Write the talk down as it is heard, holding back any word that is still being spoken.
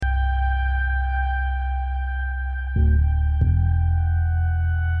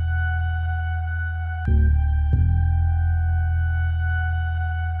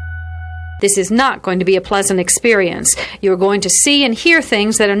This is not going to be a pleasant experience. You're going to see and hear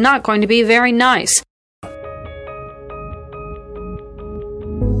things that are not going to be very nice.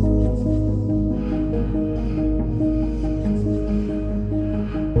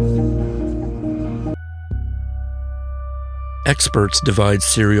 Experts divide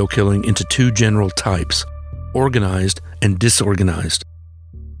serial killing into two general types, organized and disorganized.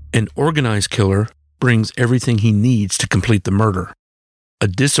 An organized killer brings everything he needs to complete the murder. A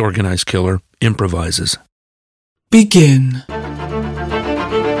disorganized killer improvises. Begin.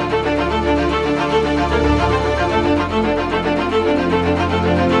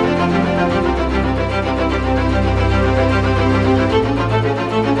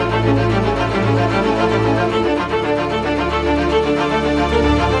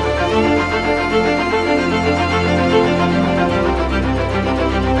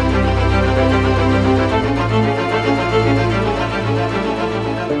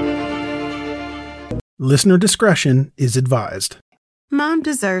 Listener discretion is advised. Mom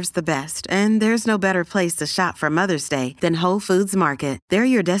deserves the best, and there's no better place to shop for Mother's Day than Whole Foods Market. They're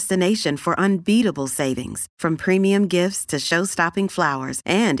your destination for unbeatable savings, from premium gifts to show-stopping flowers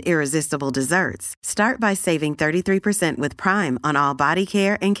and irresistible desserts. Start by saving 33% with Prime on all body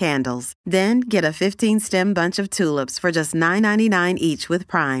care and candles. Then get a 15-stem bunch of tulips for just $9.99 each with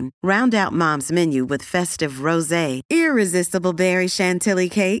Prime. Round out Mom's menu with festive rosé, irresistible berry chantilly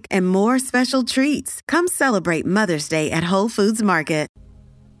cake, and more special treats. Come celebrate Mother's Day at Whole Foods Market.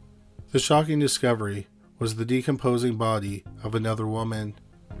 The shocking discovery was the decomposing body of another woman.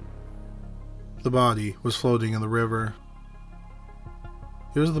 The body was floating in the river.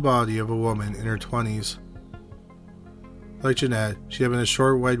 It was the body of a woman in her 20s. Like Jeanette, she had been a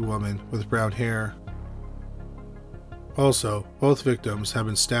short white woman with brown hair. Also, both victims had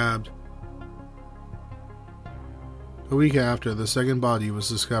been stabbed. A week after the second body was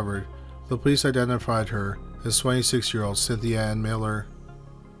discovered, the police identified her as 26-year-old Cynthia Ann Miller.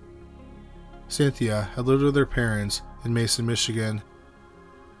 Cynthia had lived with her parents in Mason, Michigan.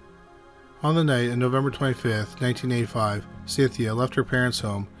 On the night of November 25, 1985, Cynthia left her parents'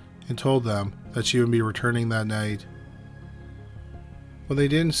 home and told them that she would be returning that night. When they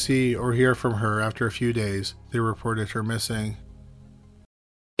didn't see or hear from her after a few days, they reported her missing.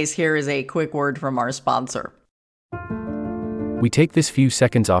 Here is a quick word from our sponsor. We take this few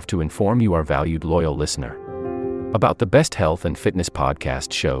seconds off to inform you, our valued loyal listener, about the best health and fitness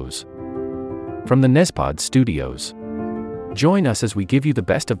podcast shows from the Nespod Studios. Join us as we give you the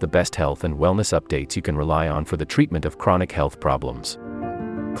best of the best health and wellness updates you can rely on for the treatment of chronic health problems.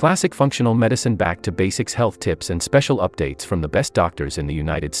 Classic functional medicine back to basics health tips and special updates from the best doctors in the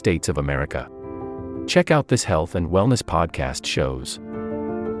United States of America. Check out this health and wellness podcast shows.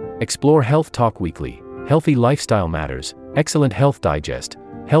 Explore Health Talk Weekly, Healthy Lifestyle Matters, Excellent Health Digest,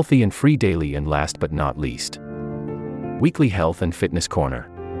 Healthy and Free Daily, and last but not least, Weekly Health and Fitness Corner.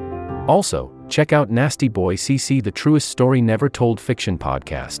 Also, check out Nasty Boy CC, the truest story never told fiction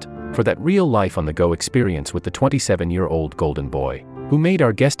podcast, for that real life on the go experience with the 27-year-old golden boy, who made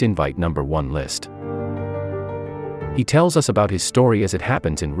our guest invite #1 list. He tells us about his story as it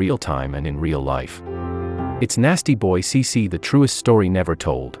happens in real time and in real life. It's Nasty Boy CC, the truest story never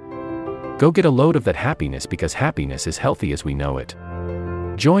told. Go get a load of that happiness, because happiness is healthy as we know it.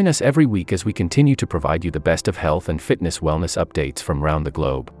 Join us every week as we continue to provide you the best of health and fitness wellness updates from around the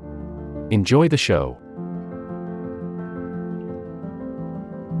globe. Enjoy the show.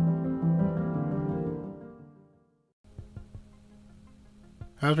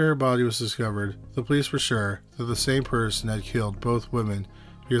 After her body was discovered, the police were sure that the same person had killed both women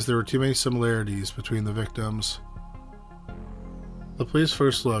because there were too many similarities between the victims. The police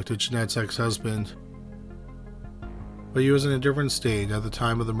first looked at Jeanette's ex-husband, but he was in a different state at the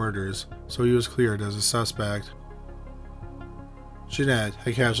time of the murders, so he was cleared as a suspect. Jeanette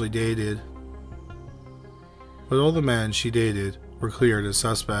had casually dated, but all the men she dated were cleared as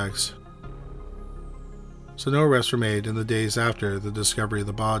suspects, so no arrests were made in the days after the discovery of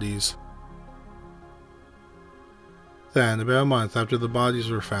the bodies. Then, about a month after the bodies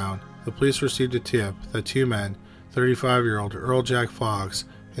were found, the police received a tip that two men, 35-year-old Earl Jack Fox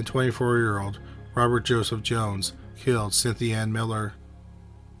and 24-year-old Robert Joseph Jones, killed Cynthia Ann Miller.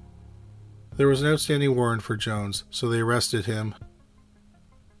 There was an outstanding warrant for Jones, so they arrested him.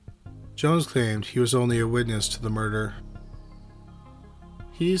 Jones claimed he was only a witness to the murder.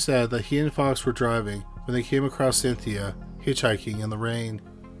 He said that he and Fox were driving when they came across Cynthia hitchhiking in the rain.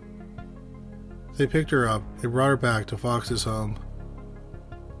 They picked her up and brought her back to Fox's home.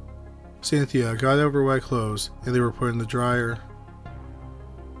 Cynthia got out of her wet clothes and they were put in the dryer.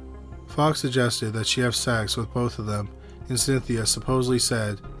 Fox suggested that she have sex with both of them and Cynthia supposedly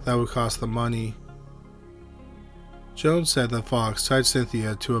said that would cost them money. Jones said that Fox tied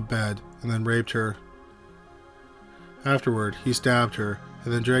Cynthia to a bed and then raped her. Afterward, he stabbed her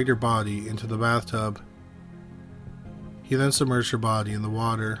and then dragged her body into the bathtub. He then submerged her body in the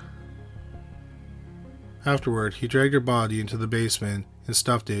water. Afterward, he dragged her body into the basement and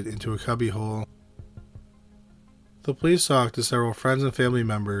stuffed it into a cubbyhole. The police talked to several friends and family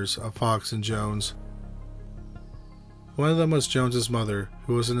members of Fox and Jones. One of them was Jones's mother,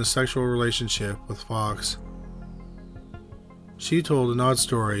 who was in a sexual relationship with Fox. She told an odd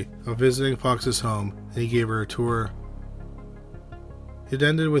story of visiting Fox's home, and he gave her a tour. It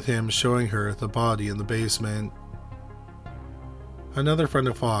ended with him showing her the body in the basement. Another friend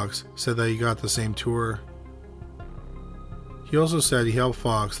of Fox said that he got the same tour. He also said he helped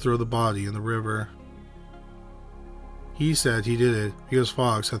Fox throw the body in the river. He said he did it because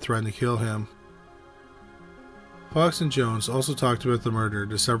Fox had threatened to kill him. Fox and Jones also talked about the murder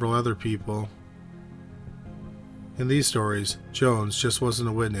to several other people. In these stories, Jones just wasn't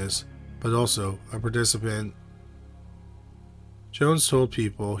a witness, but also a participant. Jones told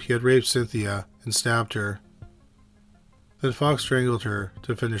people he had raped Cynthia and stabbed her. Then Fox strangled her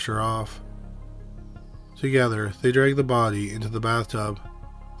to finish her off. Together, they dragged the body into the bathtub.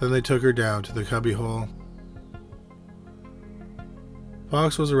 Then they took her down to the cubbyhole.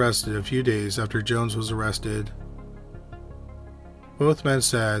 Fox was arrested a few days after Jones was arrested. Both men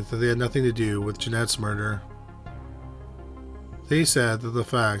said that they had nothing to do with Jeanette's murder. They said that the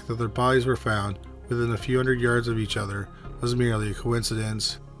fact that their bodies were found within a few hundred yards of each other was merely a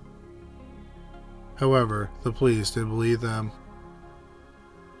coincidence. However, the police didn't believe them.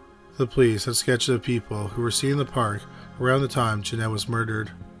 The police had sketches of people who were seen in the park around the time Jeanette was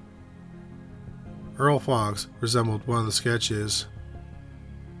murdered. Earl Fox resembled one of the sketches.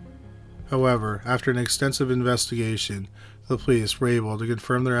 However, after an extensive investigation, the police were able to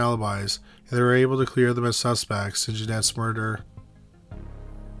confirm their alibis and they were able to clear them as suspects in Jeanette's murder.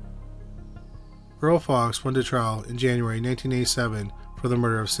 Earl Fox went to trial in January 1987 for the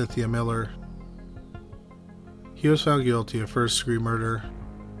murder of Cynthia Miller. He was found guilty of first-degree murder.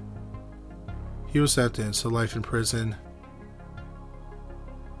 He was sentenced to life in prison.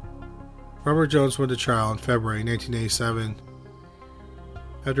 Robert Jones went to trial in February 1987.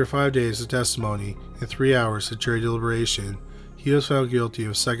 After 5 days of testimony and 3 hours of jury deliberation, he was found guilty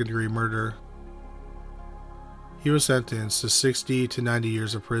of second-degree murder. He was sentenced to 60 to 90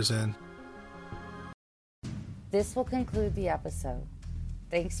 years of prison. This will conclude the episode.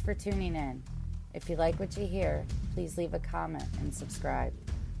 Thanks for tuning in. If you like what you hear, please leave a comment and subscribe.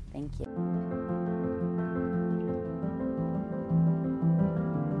 Thank you.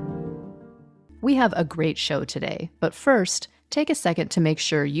 We have a great show today, but first, take a second to make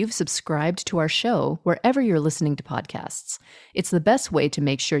sure you've subscribed to our show wherever you're listening to podcasts. It's the best way to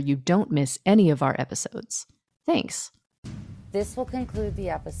make sure you don't miss any of our episodes. Thanks. This will conclude the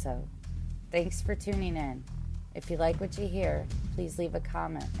episode. Thanks for tuning in. If you like what you hear, please leave a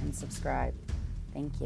comment and subscribe. Thank you.